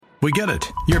We get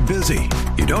it. You're busy.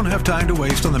 You don't have time to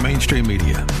waste on the mainstream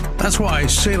media. That's why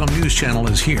Salem News Channel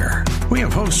is here. We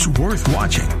have hosts worth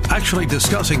watching, actually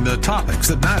discussing the topics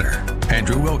that matter.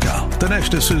 Andrew Wilkow,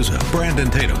 Dinesh D'Souza, Brandon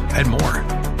Tatum, and more.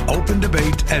 Open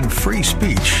debate and free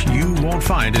speech you won't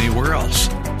find anywhere else.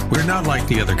 We're not like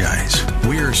the other guys.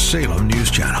 We're Salem News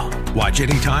Channel. Watch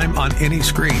anytime on any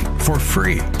screen for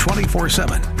free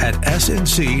 24/7 at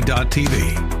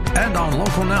snc.tv and on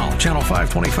Local Now, Channel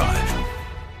 525.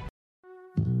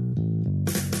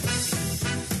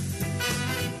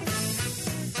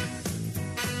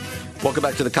 Welcome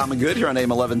back to The Common Good here on AM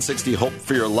 1160, Hope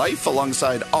for Your Life,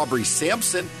 alongside Aubrey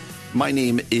Sampson. My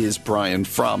name is Brian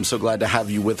Fromm. So glad to have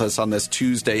you with us on this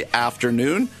Tuesday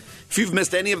afternoon. If you've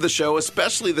missed any of the show,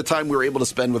 especially the time we were able to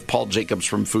spend with Paul Jacobs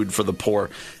from Food for the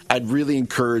Poor, I'd really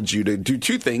encourage you to do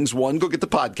two things. One, go get the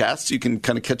podcast so you can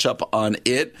kind of catch up on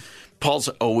it. Paul's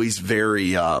always very...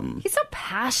 he's so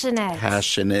passionate.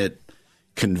 Passionate,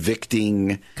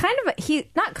 convicting.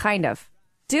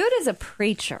 Dude is a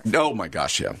preacher. Oh, my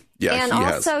gosh, yeah. Yeah, and he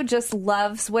also has. just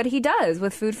loves what he does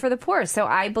with Food for the Poor. So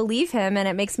I believe him, and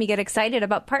it makes me get excited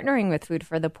about partnering with Food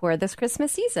for the Poor this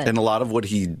Christmas season. And a lot of what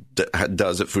he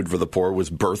does at Food for the Poor was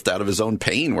birthed out of his own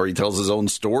pain, where he tells his own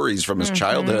stories from his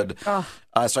childhood. So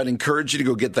I'd encourage you to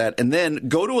go get that. And then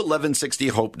go to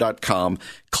 1160hope.com,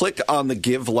 click on the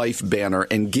Give Life banner,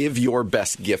 and give your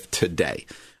best gift today.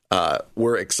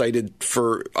 We're excited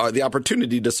for the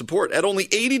opportunity to support. At only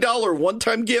 $80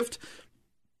 one-time gift,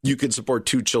 you can support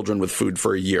 2 children with food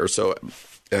for a year. So,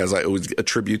 as I always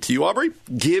attribute to you, Aubrey,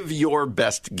 give your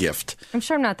best gift. I'm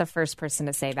sure I'm not the first person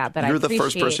to say that, but You're I the appreciate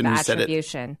first person who said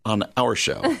it on our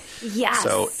show. Yes.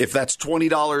 So if that's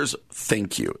 $20,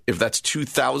 thank you. If that's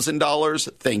 $2,000,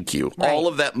 thank you. Right. All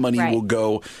of that money will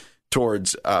go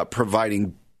towards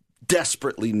providing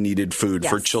desperately needed food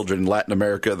for children in Latin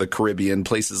America, the Caribbean,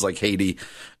 places like Haiti.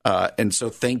 And so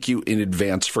thank you in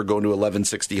advance for going to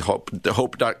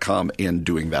 1160hope.com and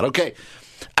doing that. Okay.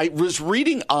 I was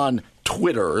reading on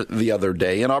Twitter the other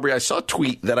day, and Aubrey, I saw a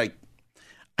tweet that I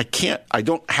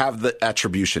don't have the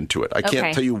attribution to it. I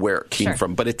can't tell you where it came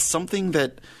from, but it's something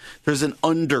that there's an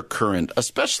undercurrent,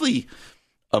 especially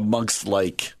amongst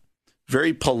like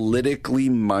very politically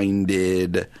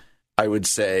minded, I would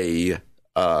say,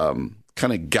 kind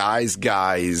of guys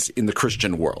in the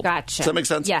Christian world. Gotcha. Does that make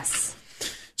sense? Yes.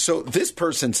 So this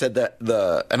person said that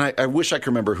and I wish I could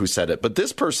remember who said it, but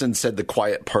this person said the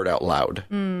quiet part out loud.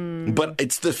 But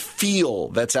it's the feel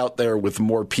that's out there with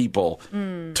more people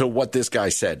to what this guy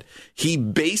said. He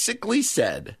basically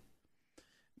said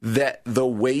that the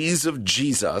ways of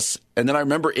Jesus, and then I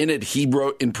remember in it, he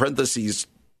wrote in parentheses,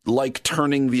 like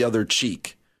turning the other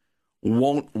cheek,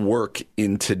 won't work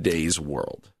in today's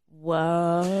world.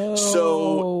 Whoa.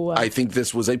 So I think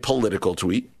this was a political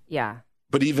tweet. Yeah.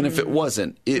 But even if it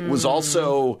wasn't, it was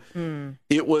also,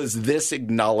 it was this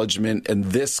acknowledgement and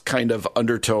this kind of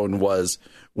undertone was,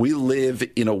 we live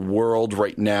in a world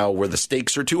right now where the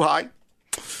stakes are too high.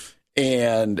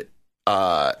 And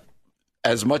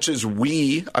as much as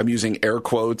we, I'm using air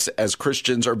quotes, as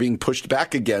Christians are being pushed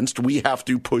back against, we have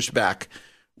to push back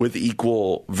with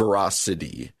equal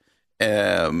veracity.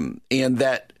 And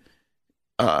that,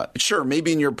 sure,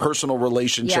 maybe in your personal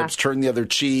relationships, turn the other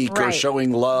cheek or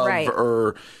showing love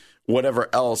or whatever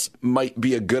else might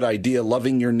be a good idea.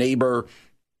 Loving your neighbor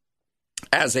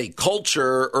as a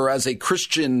culture or as a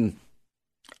Christian,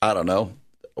 I don't know,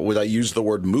 would I use the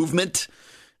word movement?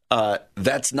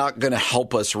 That's not going to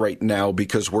help us right now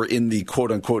because we're in the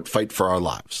quote unquote fight for our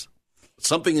lives.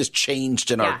 Something has changed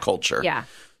in our culture. Yeah.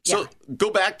 So go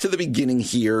back to the beginning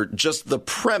here, just the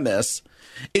premise.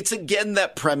 It's again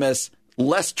that premise.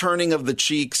 Less turning of the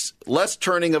cheeks,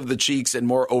 and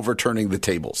more overturning the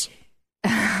tables.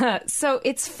 So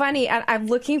it's funny. I'm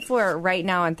looking for it right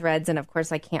now on Threads, and of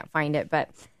course I can't find it. But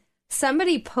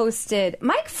somebody posted,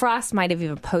 Mike Frost might have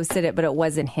even posted it, but it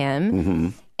wasn't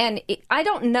him. And I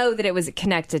don't know that it was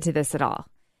connected to this at all.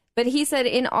 But he said,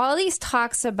 in all these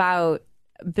talks about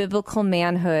biblical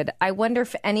manhood, I wonder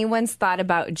if anyone's thought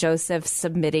about Joseph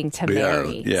submitting to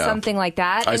Mary. Something like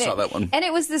that. I saw that one. And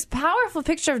it was this powerful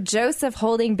picture of Joseph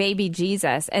holding baby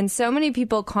Jesus. And so many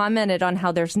people commented on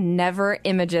how there's never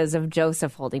images of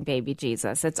Joseph holding baby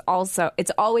Jesus. It's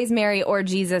always Mary or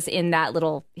Jesus in that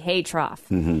little hay trough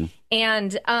and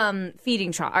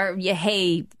feeding trough or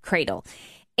hay cradle.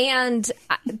 And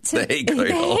the hay cradle.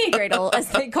 The hay cradle, as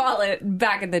they call it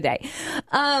back in the day.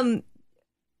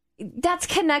 That's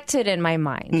connected in my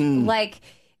mind. Like,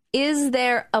 is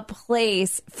there a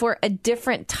place for a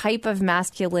different type of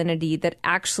masculinity that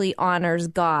actually honors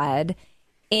God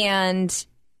and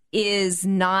is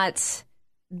not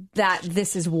that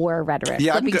this is war rhetoric,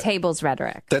 flipping tables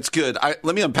rhetoric. That's good.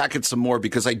 Let me unpack it some more,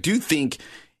 because I do think,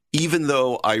 even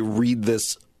though I read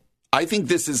this, I think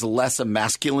this is less a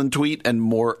masculine tweet and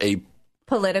more a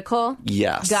political.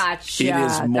 Yes. Gotcha. It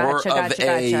is more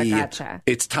Gotcha.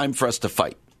 It's time for us to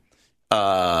fight.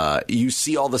 You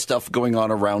see all the stuff going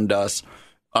on around us.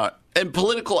 And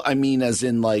political, I mean, as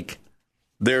in, like,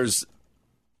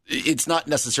 it's not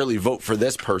necessarily vote for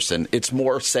this person. It's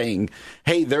more saying,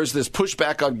 hey, there's this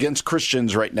pushback against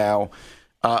Christians right now.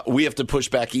 We have to push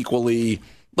back equally.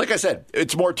 Like I said,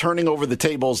 it's more turning over the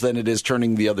tables than it is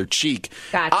turning the other cheek.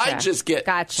 Gotcha. I just get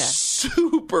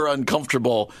super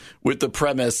uncomfortable with the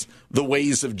premise the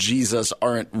ways of Jesus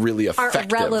aren't really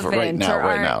effective right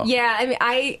now. Yeah, I mean,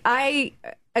 I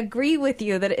agree with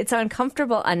you that it's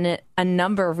uncomfortable on a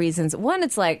number of reasons. One,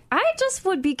 it's like, I just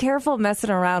would be careful messing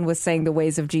around with saying the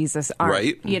ways of Jesus aren't,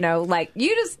 right? You know, like,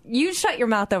 you shut your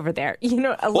mouth over there. You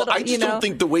know, I just don't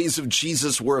think the ways of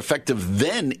Jesus were effective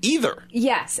then either.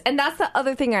 Yes, and that's the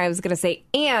other thing I was going to say.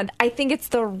 And I think it's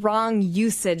the wrong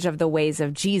usage of the ways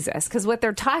of Jesus, because what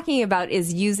they're talking about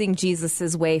is using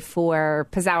Jesus's way for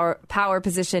power,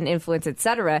 position, influence,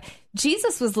 etc.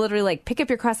 Jesus was literally like, pick up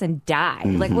your cross and die.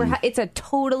 Mm-hmm. Like, it's a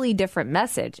totally different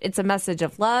message. It's a message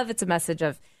of love. It's a message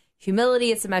of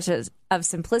humility. It's a message of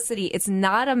simplicity. It's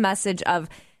not a message of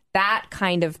that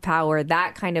kind of power,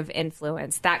 that kind of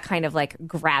influence, that kind of like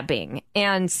grabbing.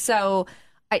 And so,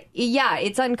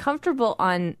 it's uncomfortable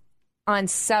on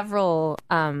several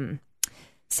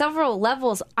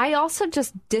levels. I also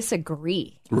just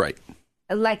disagree. Right.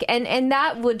 Like, and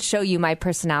that would show you my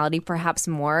personality perhaps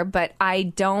more, but I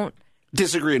don't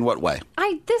disagree. In what way?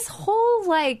 This whole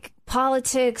like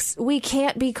politics, we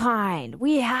can't be kind.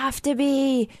 We have to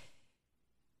be,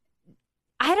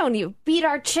 I don't even beat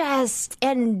our chest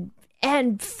and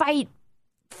fight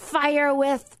fire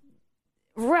with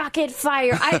rocket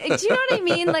fire. Do you know what I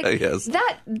mean? Like, yes.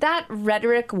 that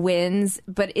rhetoric wins,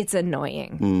 but it's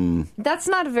annoying. That's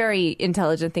not a very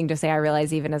intelligent thing to say, I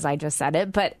realize, even as I just said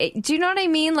it. But do you know what I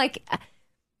mean? Like,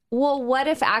 well, what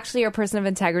if actually you're a person of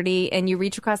integrity and you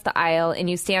reach across the aisle and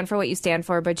you stand for what you stand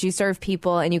for, but you serve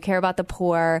people and you care about the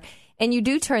poor and you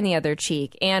do turn the other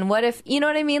cheek? And what if, you know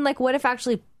what I mean? Like, what if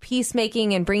actually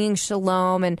peacemaking and bringing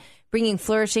shalom and bringing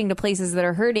flourishing to places that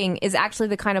are hurting is actually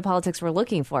the kind of politics we're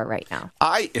looking for right now?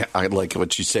 I like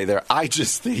what you say there. I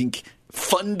just think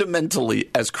fundamentally,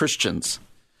 as Christians,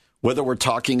 whether we're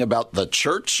talking about the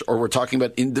church or we're talking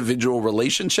about individual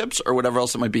relationships or whatever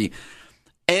else it might be,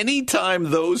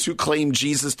 anytime those who claim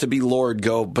Jesus to be Lord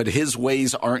go, but his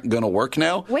ways aren't going to work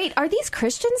now. Wait, are these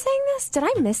Christians saying this? Did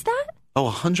I miss that? Oh,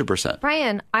 100%.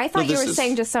 Brian, I thought you were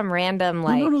saying just some random,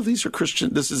 like... No, these are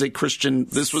Christian. This was a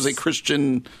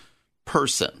Christian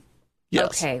person.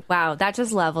 Yes. Okay, wow, that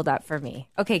just leveled up for me.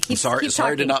 Okay, keep sorry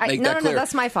talking. To not make that clear. No,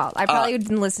 that's my fault. I probably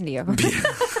didn't listen to you.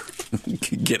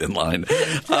 Get in line.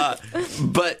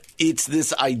 But it's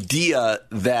this idea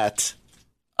that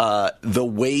the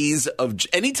ways of...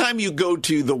 Anytime you go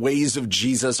to the ways of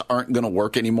Jesus aren't going to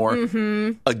work anymore,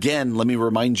 again, let me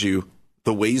remind you,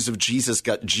 the ways of Jesus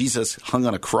got Jesus hung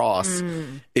on a cross.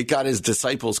 It got his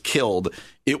disciples killed.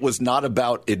 It was not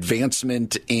about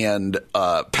advancement and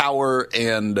power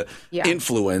and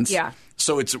influence. Yeah.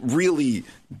 So it's really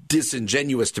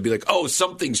disingenuous to be like, oh,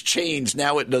 something's changed.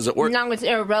 Now it doesn't work. Now it's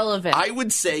irrelevant. I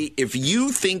would say if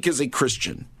you think as a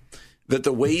Christian that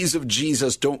the ways of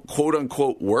Jesus don't quote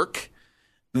unquote work,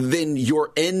 then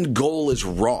your end goal is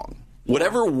wrong.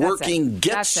 Whatever working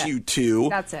gets you to.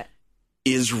 That's it.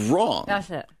 Is wrong.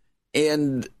 That's it.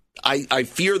 And I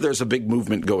fear there's a big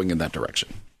movement going in that direction.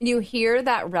 You hear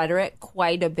that rhetoric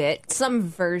quite a bit, some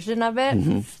version of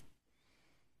it.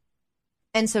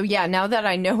 And so, now that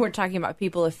I know we're talking about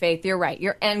people of faith, you're right.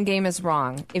 Your end game is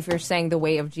wrong if you're saying the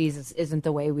way of Jesus isn't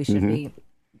the way we should be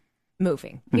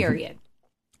moving, period.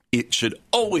 It should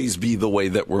always be the way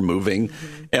that we're moving.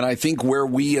 And I think where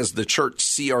we as the church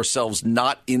see ourselves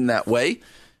not in that way,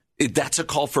 that's a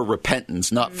call for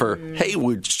repentance, not for, hey,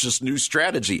 it's just new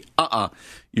strategy.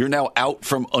 You're now out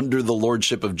from under the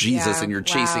lordship of Jesus and you're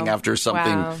chasing after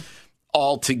something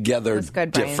altogether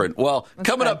different. Well,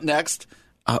 coming up next,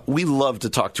 we love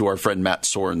to talk to our friend Matt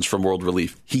Sorens from World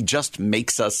Relief. He just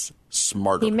makes us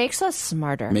smarter. He makes us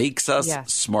smarter.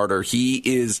 Smarter. He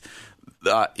is...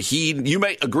 you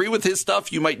might agree with his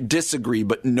stuff, you might disagree,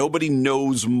 but nobody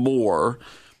knows more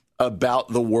about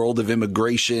the world of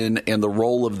immigration and the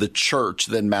role of the church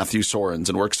than Matthew Sorens.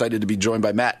 And we're excited to be joined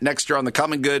by Matt next year on The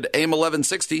Common Good, AM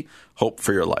 1160. Hope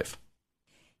for your life.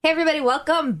 Hey, everybody,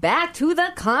 welcome back to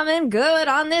The Common Good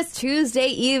on this Tuesday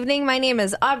evening. My name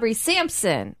is Aubrey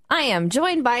Sampson. I am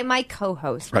joined by my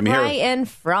co-host, Brian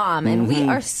Fromm, and we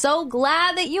are so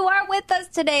glad that you are with us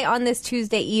today on this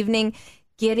Tuesday evening,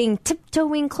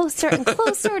 tiptoeing closer and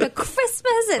closer to Christmas.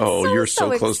 It's you're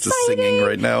so close to singing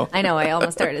right now. I know, I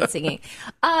almost started singing.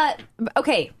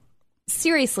 Okay,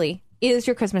 seriously, is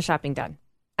your Christmas shopping done?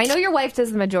 I know your wife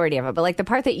does the majority of it, but like the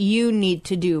part that you need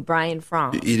to do, Brian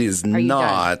Fromm. It is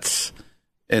not,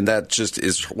 and that just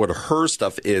is what her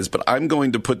stuff is. But I'm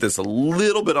going to put this a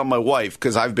little bit on my wife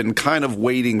because I've been kind of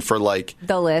waiting for like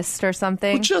the list or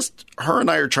something. Just her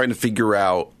and I are trying to figure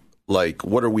out like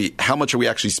how much are we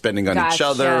actually spending on each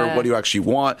other? What do you actually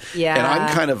want? Yeah. And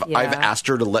I'm I've asked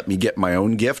her to let me get my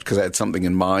own gift because I had something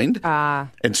in mind.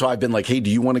 And so I've been like, hey, do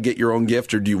you want to get your own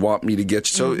gift or do you want me to get?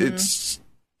 So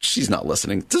she's not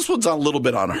listening. This one's a little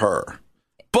bit on her.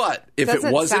 But if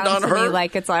it wasn't on her,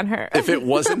 like it's on her. If it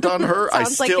wasn't on her, I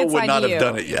still would not have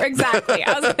done it yet. Exactly.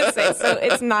 I was going to say, so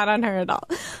it's not on her at all.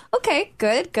 Okay,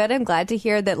 good. I'm glad to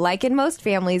hear that, like in most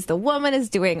families, the woman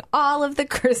is doing all of the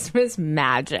Christmas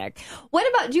magic. What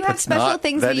about, do you have special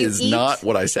things that you eat? That is not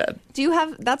what I said.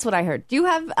 That's what I heard. Do you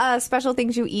have special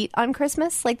things you eat on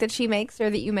Christmas, like that she makes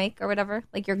or that you make or whatever?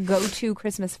 Like your go-to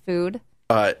Christmas food?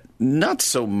 Not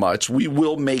so much. We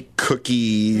will make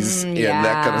cookies and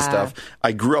that kind of stuff.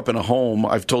 I grew up in a home.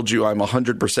 I've told you I'm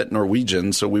 100%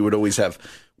 Norwegian, so we would always have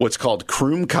what's called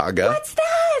krumkage. What's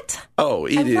that? Oh,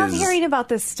 I love hearing about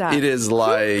this stuff. It is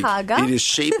like it is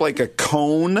shaped like a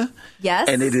cone. Yes,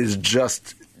 and it is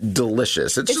just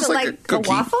delicious. It's just like a cookie.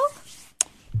 A waffle?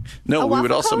 No, we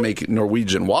would also make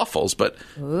Norwegian waffles. But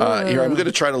here, I'm going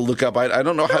to try to look up. I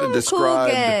don't know how to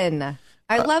describe.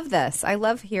 I love this. I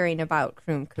love hearing about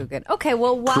krumkugen. Okay,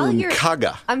 well, while you're...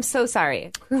 Krumkage. I'm so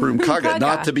sorry. Krumkage,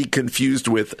 not to be confused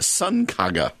with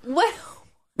sunkage. What?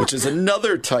 Which is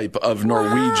another type of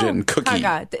Norwegian cookie.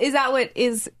 Kaga. Is that what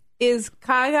is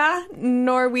kaga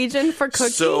Norwegian for cookie?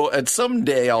 So at some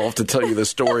day I'll have to tell you the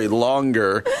story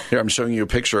longer. Here, I'm showing you a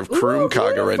picture of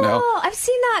krumkage right now. I've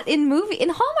seen that in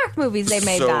Hallmark movies. They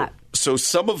made that. So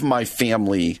some of my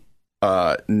family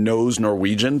knows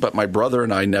Norwegian, but my brother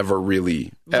and I never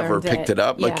really ever picked it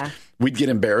up. Like we'd get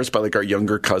embarrassed by like our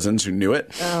younger cousins who knew it.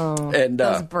 Oh, and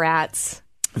those brats.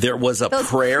 There was those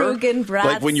prayer,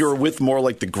 like when you were with more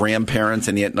like the grandparents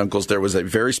and the aunt and uncles. There was a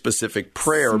very specific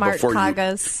prayer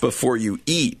before you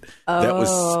eat that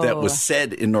was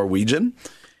said in Norwegian,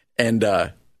 and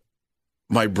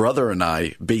my brother and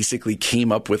I basically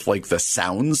came up with like the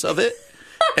sounds of it,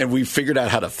 and we figured out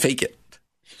how to fake it.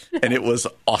 And it was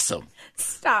awesome.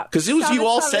 Stop. Because you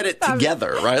all said it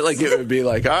together, right? Like it would be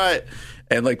like, all right.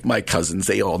 And like my cousins,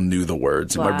 they all knew the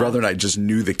words. And my brother and I just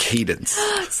knew the cadence.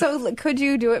 So could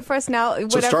you do it for us now?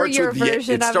 Whatever your version of it is.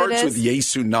 It starts with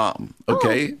Jesu Nam,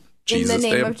 okay? Jesus in the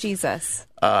name of Jesus.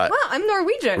 Wow, I'm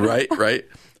Norwegian. Right.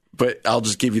 But I'll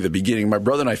just give you the beginning. My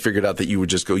brother and I figured out that you would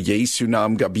just go Jesu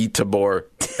Nam Gabitabor.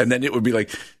 And then it would be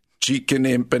like... Chicken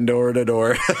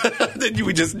impandorador. Then you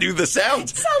would just do the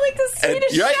sounds. Sound like the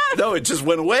Swedish chef. No, it just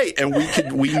went away, and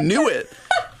we knew it.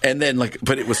 And then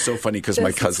but it was so funny because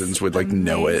my cousins would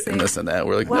know it and this and that.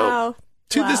 We're like, no.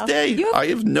 To this day, I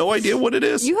have no idea what it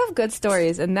is. You have good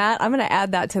stories, and I'm going to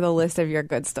add that to the list of your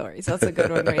good stories. That's a good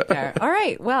one right there. All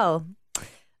right, well.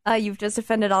 You've just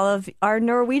offended all of our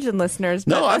Norwegian listeners.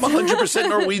 No, I'm 100%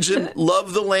 Norwegian.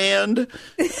 Love the land.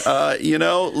 Love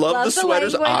the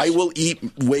sweaters. I will eat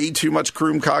way too much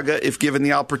krumkage if given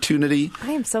the opportunity.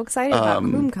 I am so excited about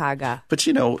krumkage. But,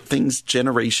 things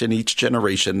each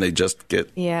generation, they just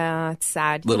get it's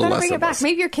sad. Little less bring it back. us.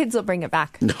 Maybe your kids will bring it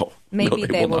back. No. Maybe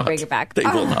they will bring it back. They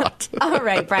will not. All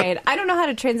right, Brian. I don't know how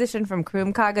to transition from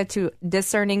krumkage to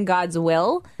discerning God's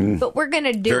will, but we're going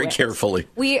to do it. Very carefully.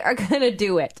 We are going to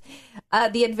do it.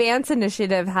 The Advance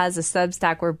Initiative has a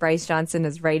Substack where Bryce Johnson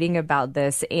is writing about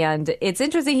this, and it's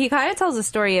interesting. He kind of tells a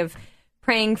story of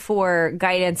praying for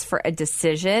guidance for a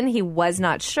decision. He was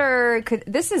not sure.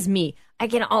 This is me. I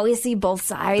can always see both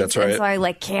sides. That's right. And so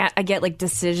I get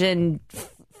decision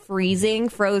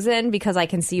frozen because I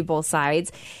can see both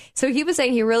sides. So he was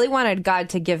saying he really wanted God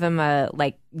to give him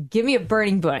give me a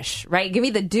burning bush, right? Give me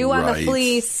the dew on the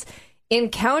fleece.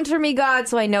 Encounter me, God,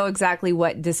 so I know exactly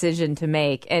what decision to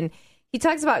make. And he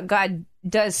talks about God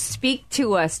does speak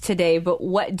to us today, but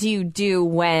what do you do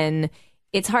when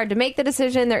it's hard to make the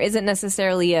decision? There isn't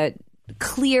necessarily a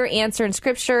clear answer in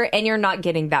Scripture, and you're not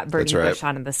getting that burning bush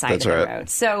on the side of the road.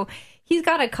 So he's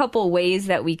got a couple ways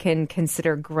that we can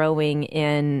consider growing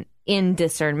in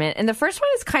discernment. And the first one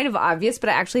is kind of obvious, but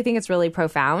I actually think it's really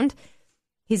profound.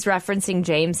 He's referencing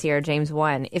James here, James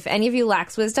 1. If any of you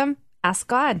lacks wisdom, ask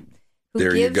God, who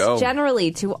There you gives go.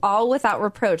 generally to all without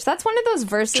reproach. That's one of those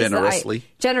verses Generously.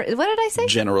 what did I say?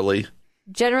 Generally.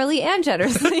 Generally and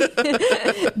generously.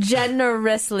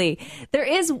 Generously.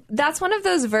 That's one of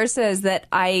those verses that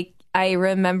I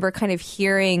remember kind of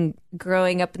hearing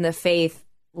growing up in the faith,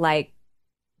 like,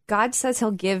 God says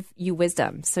he'll give you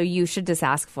wisdom, so you should just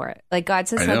ask for it. Like, God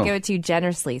says he'll give it to you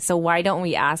generously, so why don't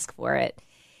we ask for it?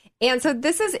 And so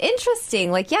this is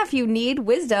interesting. Like, yeah, if you need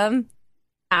wisdom,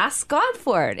 ask God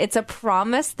for it. It's a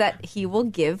promise that he will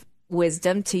give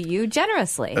wisdom to you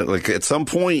generously. Like, at some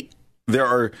point, there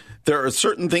are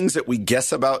certain things that we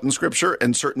guess about in Scripture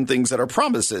and certain things that are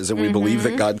promises, and we believe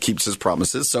that God keeps his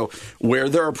promises. So where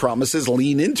there are promises,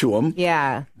 lean into them.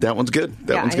 Yeah. That one's good.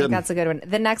 I think that's a good one.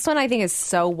 The next one I think is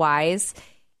so wise.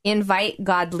 Invite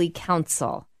godly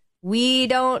counsel. We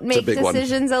don't make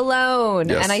decisions alone.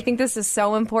 Yes. And I think this is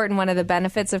so important. One of the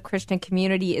benefits of Christian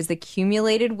community is the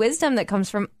accumulated wisdom that comes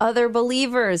from other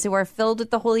believers who are filled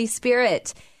with the Holy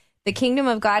Spirit. The kingdom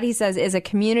of God, he says, is a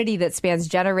community that spans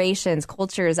generations,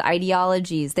 cultures,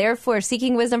 ideologies. Therefore,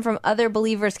 seeking wisdom from other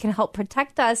believers can help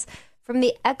protect us from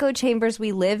the echo chambers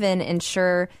we live in,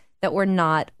 ensure that we're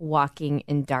not walking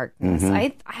in darkness.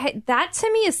 That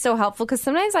to me is so helpful, because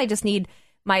sometimes I just need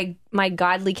my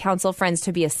godly counsel friends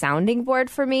to be a sounding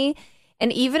board for me.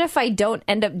 And even if I don't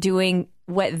end up doing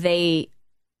what they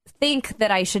think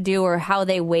that I should do or how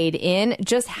they weighed in,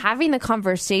 just having the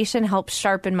conversation helps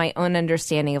sharpen my own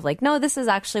understanding of, like, no, this is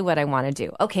actually what I want to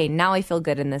do. Okay, now I feel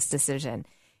good in this decision.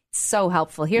 So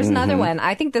helpful. Here's another one.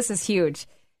 I think this is huge.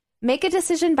 Make a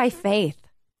decision by faith.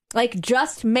 Like,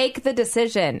 just make the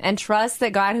decision and trust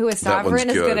that God, who is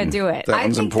sovereign, is going to do it. That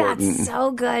one's important. That's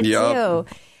so good, too.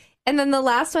 And then the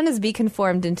last one is be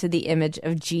conformed into the image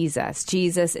of Jesus.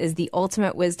 Jesus is the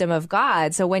ultimate wisdom of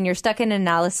God. So when you're stuck in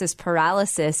analysis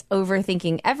paralysis,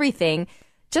 overthinking everything,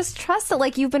 just trust that,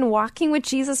 like, you've been walking with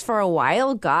Jesus for a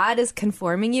while. God is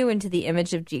conforming you into the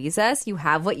image of Jesus. You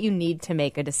have what you need to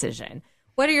make a decision.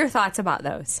 What are your thoughts about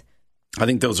those? I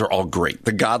think those are all great.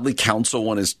 The godly counsel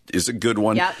one is a good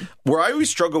one. Yep. Where I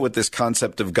always struggle with this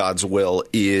concept of God's will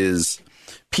is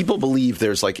people believe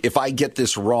there's, like, if I get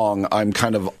this wrong, I'm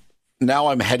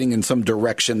heading in some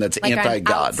direction that's like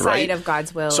anti-God, right? Of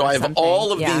God's will. So I have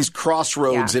all of these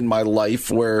crossroads in my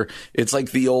life where it's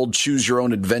like the old choose your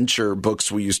own adventure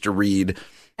books we used to read.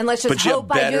 And let's just hope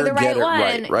I do the right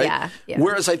one. Right? Yeah.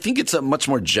 Whereas I think it's a much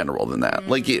more general than that.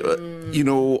 Like,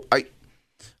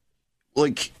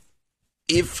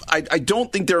 I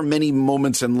don't think there are many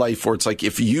moments in life where it's like,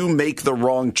 if you make the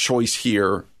wrong choice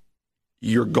here,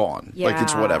 you're gone. Yeah. Like,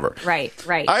 it's whatever. Right.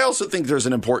 I also think there's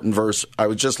an important verse.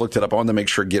 I just looked it up. I wanted to make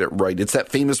sure I get it right. It's that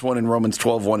famous one in Romans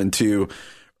 12:1-2.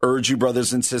 Urge you,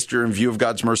 brothers and sisters, in view of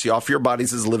God's mercy, offer your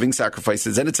bodies as living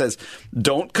sacrifices. And it says,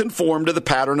 don't conform to the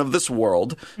pattern of this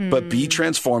world, but be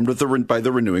transformed by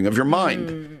the renewing of your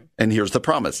mind. And here's the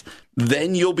promise.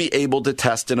 Then you'll be able to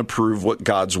test and approve what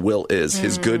God's will is,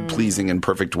 his good, pleasing, and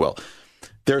perfect will.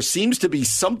 There seems to be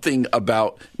something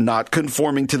about not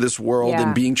conforming to this world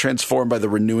and being transformed by the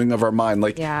renewing of our mind.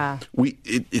 Like,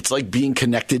 it's like being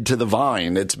connected to the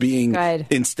vine. It's being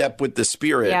in step with the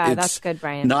Spirit. Yeah, it's that's good,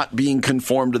 Brian. Not being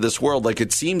conformed to this world. Like,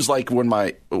 it seems like when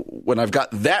I've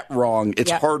got that wrong, it's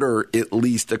harder, at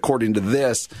least according to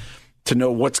this, to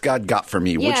know what's God got for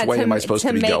me. Which way am I supposed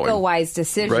to be going? To make a wise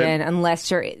decision,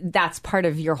 unless that's part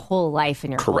of your whole life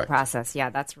and your whole process. Yeah,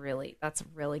 that's really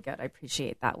good. I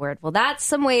appreciate that word. Well, that's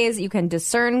some ways you can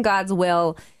discern God's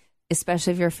will,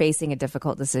 especially if you're facing a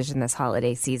difficult decision this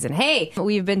holiday season. Hey,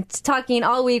 we've been talking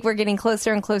all week. We're getting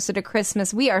closer and closer to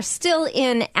Christmas. We are still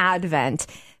in Advent.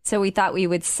 So we thought we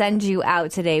would send you out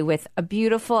today with a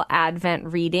beautiful Advent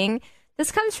reading.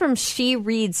 This comes from She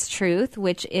Reads Truth,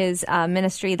 which is a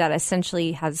ministry that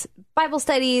essentially has Bible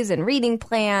studies and reading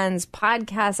plans,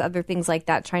 podcasts, other things like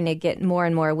that, trying to get more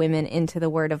and more women into the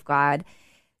Word of God.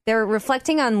 They're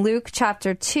reflecting on Luke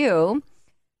chapter 2,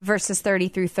 verses 30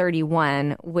 through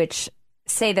 31, which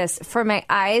say this: "For my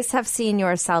eyes have seen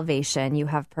your salvation. You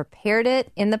have prepared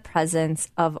it in the presence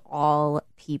of all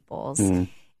peoples." And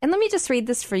let me just read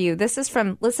this for you. This is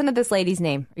from, listen to this lady's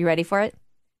name. Are you ready for it?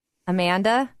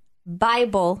 Amanda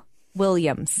Bible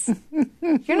Williams.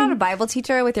 If you're not a Bible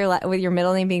teacher with your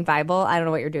middle name being Bible, I don't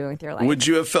know what you're doing with your life. Would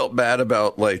you have felt bad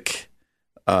about, like,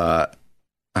 I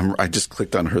just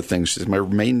clicked on her thing. She says, my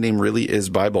main name really is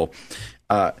Bible.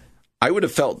 I would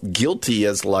have felt guilty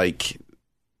as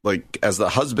as the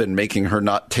husband, making her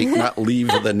not leave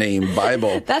the name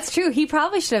Bible. That's true. He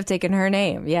probably should have taken her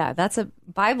name. Yeah,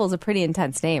 Bible's a pretty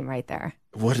intense name right there.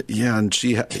 What? Yeah, and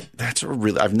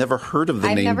I've never heard of the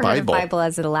name Bible. I've never heard of Bible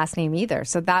as a last name either.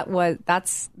 So that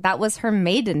was her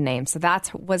maiden name. So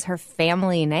that was her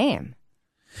family name.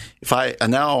 If I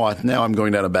now I'm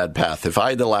going down a bad path. If I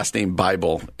had the last name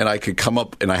Bible and I could come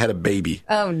up and I had a baby,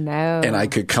 Oh, no. and I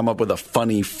could come up with a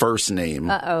funny first name,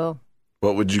 Uh-oh.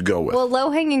 what would you go with? Well,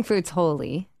 low-hanging fruit's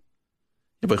holy.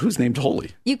 Yeah, but who's named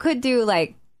Holy? You could do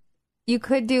like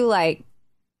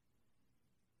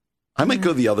I might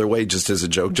go the other way just as a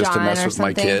joke, just to John mess or with my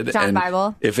something. kid. John and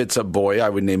Bible. If it's a boy, I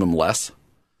would name him Les.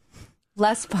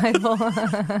 less Bible.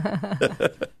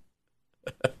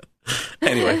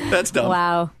 Anyway, that's dumb.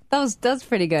 Wow. That was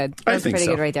pretty good. That I was think pretty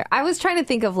so. good right there. I was trying to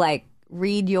think of like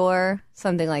read your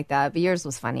something like that, but yours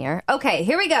was funnier. Okay,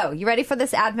 here we go. You ready for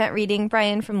this Advent reading,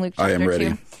 Brian, from Luke chapter I am ready.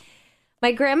 2?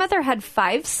 My grandmother had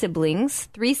 5 siblings,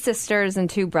 3 sisters and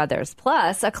 2 brothers,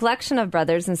 plus a collection of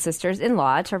brothers and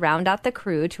sisters-in-law to round out the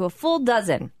crew to a full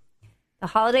dozen. The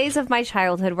holidays of my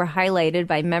childhood were highlighted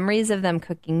by memories of them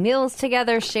cooking meals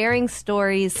together, sharing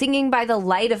stories, singing by the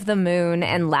light of the moon,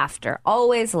 and laughter.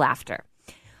 Always laughter.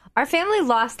 Our family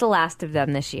lost the last of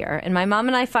them this year, and my mom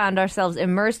and I found ourselves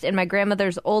immersed in my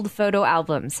grandmother's old photo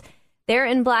albums. There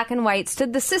in black and white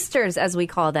stood the sisters, as we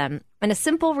call them, and a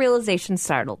simple realization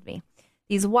startled me.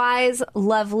 These wise,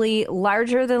 lovely,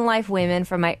 larger-than-life women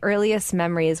from my earliest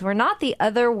memories were not the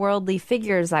otherworldly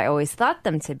figures I always thought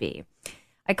them to be.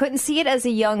 I couldn't see it as a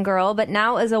young girl, but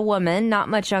now as a woman, not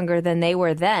much younger than they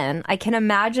were then, I can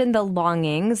imagine the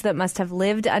longings that must have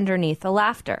lived underneath the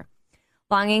laughter.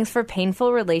 Longings for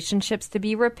painful relationships to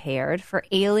be repaired, for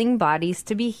ailing bodies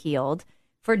to be healed,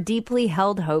 for deeply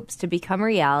held hopes to become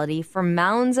reality, for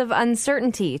mounds of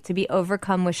uncertainty to be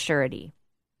overcome with surety.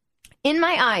 In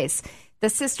my eyes, the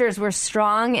sisters were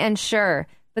strong and sure,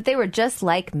 but they were just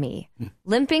like me,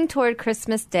 limping toward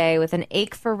Christmas Day with an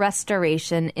ache for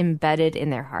restoration embedded in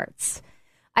their hearts.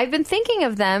 I've been thinking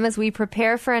of them as we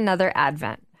prepare for another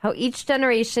Advent, how each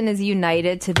generation is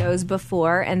united to those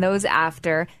before and those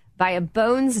after by a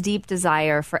bones-deep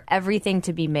desire for everything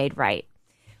to be made right.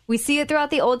 We see it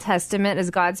throughout the Old Testament as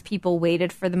God's people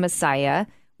waited for the Messiah.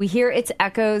 We hear its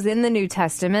echoes in the New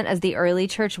Testament as the early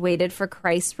church waited for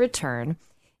Christ's return.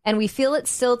 And we feel it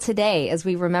still today as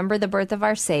we remember the birth of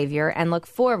our Savior and look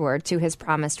forward to his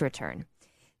promised return.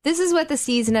 This is what the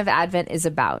season of Advent is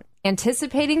about,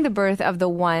 anticipating the birth of the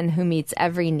one who meets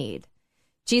every need.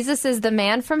 Jesus is the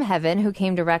man from heaven who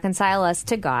came to reconcile us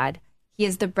to God. He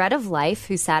is the bread of life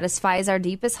who satisfies our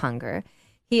deepest hunger.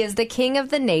 He is the King of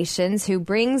the nations who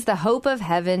brings the hope of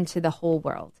heaven to the whole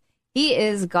world. He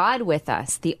is God with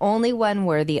us, the only one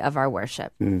worthy of our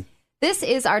worship. This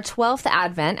is our 12th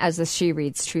Advent as the She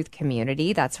Reads Truth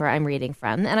community. That's where I'm reading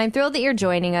from. And I'm thrilled that you're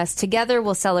joining us. Together,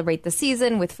 we'll celebrate the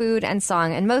season with food and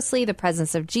song and mostly the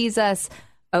presence of Jesus.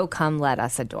 Oh, come, let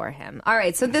us adore him. All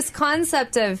right, so this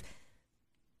concept of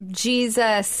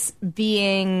Jesus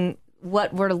being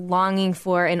what we're longing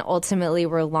for, and ultimately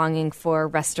we're longing for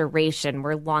restoration.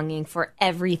 We're longing for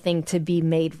everything to be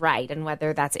made right. And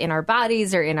whether that's in our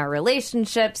bodies or in our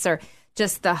relationships or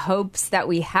just the hopes that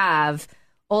we have,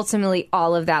 ultimately,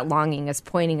 all of that longing is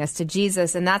pointing us to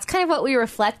Jesus. And that's kind of what we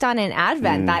reflect on in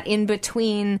Advent, that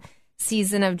in-between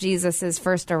season of Jesus's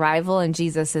first arrival and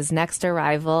Jesus's next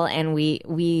arrival. And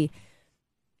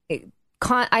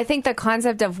I think the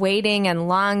concept of waiting and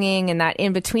longing and that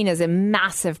in-between is a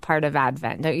massive part of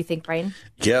Advent. Don't you think, Brian?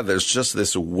 Yeah, there's just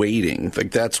this waiting.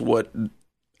 Like, that's what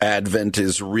Advent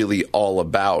is really all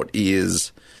about,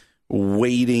 is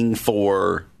waiting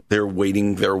for... They're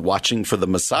watching for the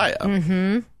Messiah.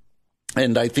 Mm-hmm.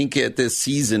 And I think at this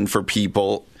season for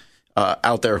people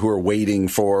out there who are waiting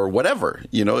for whatever,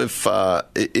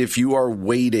 if you are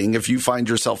waiting, if you find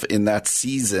yourself in that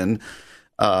season,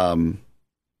 know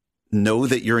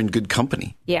that you're in good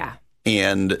company. Yeah.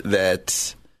 And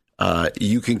that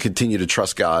you can continue to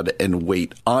trust God and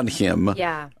wait on him.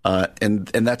 Yeah. And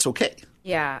that's okay.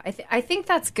 Yeah. I think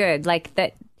that's good. Like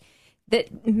that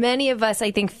many of us,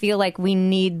 I think, feel like we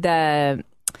need the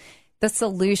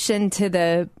solution to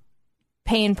the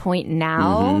pain point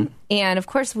now. Mm-hmm. And of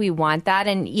course we want that.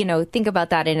 And, think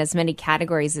about that in as many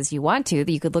categories as you want to.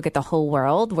 You could look at the whole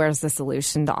world. Where's the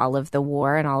solution to all of the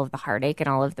war and all of the heartache and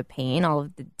all of the pain, all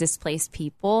of the displaced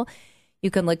people?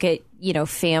 You can look at,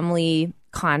 family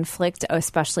conflict,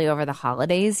 especially over the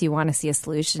holidays. You want to see a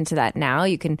solution to that now.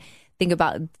 You can think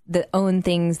about the own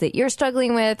things that you're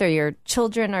struggling with or your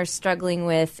children are struggling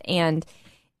with. And,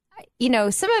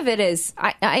 some of it is,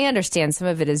 I understand some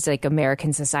of it is like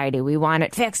American society. We want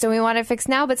it fixed and we want it fixed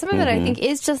now. But some of it, I think,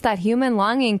 is just that human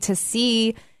longing to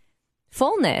see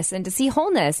fullness and to see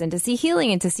wholeness and to see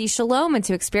healing and to see shalom and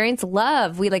to experience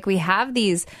love. We have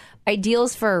these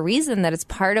ideals for a reason, that it's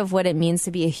part of what it means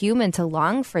to be a human, to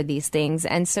long for these things.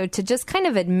 And so to just kind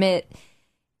of admit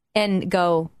and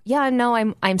go, yeah, no,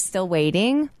 I'm still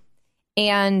waiting.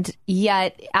 And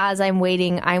yet, as I'm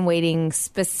waiting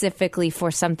specifically for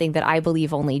something that I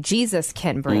believe only Jesus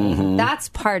can bring. That's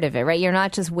part of it, right? You're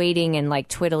not just waiting and like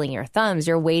twiddling your thumbs.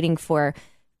 You're waiting for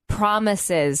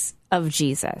promises of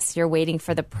Jesus. You're waiting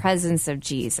for the presence of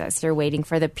Jesus. You're waiting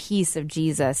for the peace of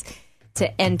Jesus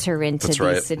to enter into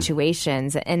these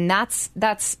situations. And that's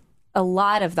a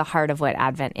lot of the heart of what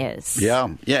Advent is. Yeah.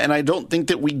 And I don't think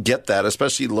that we get that,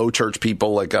 especially low church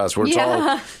people like us, where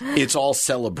it's all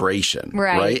celebration,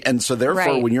 right? And so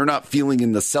therefore, when you're not feeling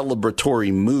in the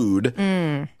celebratory mood,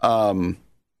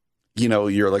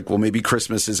 you're like, well, maybe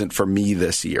Christmas isn't for me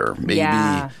this year. Maybe,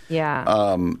 and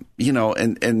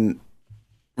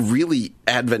really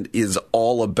Advent is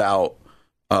all about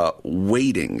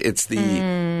waiting. It's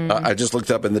the, I just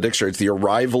looked up in the dictionary, it's the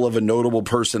arrival of a notable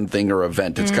person, thing, or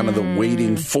event. It's kind of the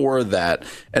waiting for that.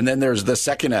 And then there's the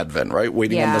second Advent, right?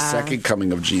 Waiting on the second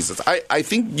coming of Jesus. I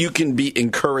think you can be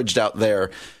encouraged out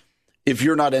there if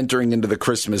you're not entering into the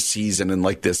Christmas season in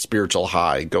like this spiritual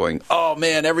high going, oh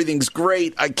man, everything's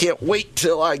great. I can't wait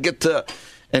till I get to...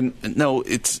 And no,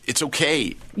 it's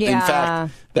okay. Yeah. In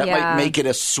fact, that might make it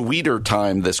a sweeter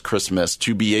time this Christmas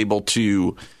to be able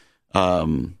to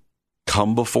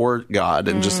come before God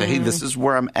and just say, hey, this is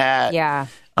where I'm at. Yeah.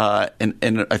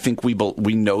 And I think we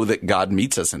know that God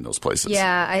meets us in those places.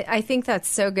 Yeah, I think that's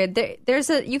so good.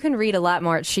 You can read a lot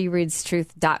more at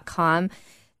shereadstruth.com.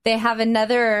 They have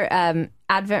another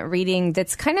Advent reading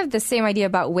that's kind of the same idea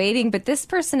about waiting, but this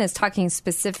person is talking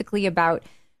specifically about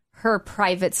her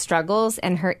private struggles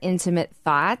and her intimate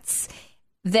thoughts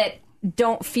that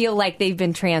don't feel like they've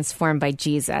been transformed by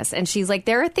Jesus. And she's like,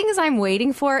 there are things I'm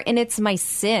waiting for, and it's my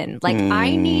sin. Like,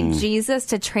 I need Jesus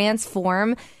to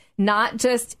transform not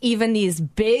just even these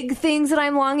big things that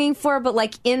I'm longing for, but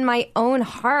like in my own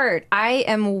heart, I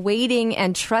am waiting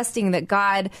and trusting that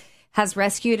God has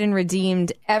rescued and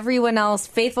redeemed everyone else,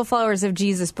 faithful followers of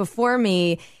Jesus before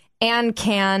me, and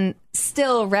can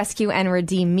still rescue and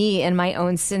redeem me in my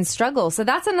own sin struggle. So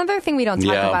that's another thing we don't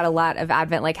talk about a lot of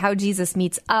Advent, like how Jesus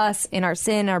meets us in our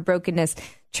sin, our brokenness,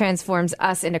 transforms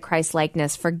us into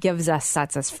Christ-likeness, forgives us,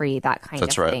 sets us free, that kind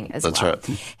of thing as well. That's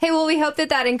right. Hey, well, we hope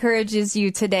that encourages you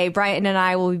today. Brian and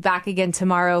I will be back again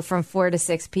tomorrow from 4 to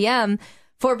 6 p.m.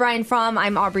 For Brian Fromm,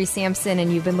 I'm Aubrey Sampson,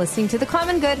 and you've been listening to The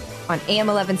Common Good on AM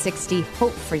 1160,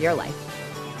 Hope for Your Life.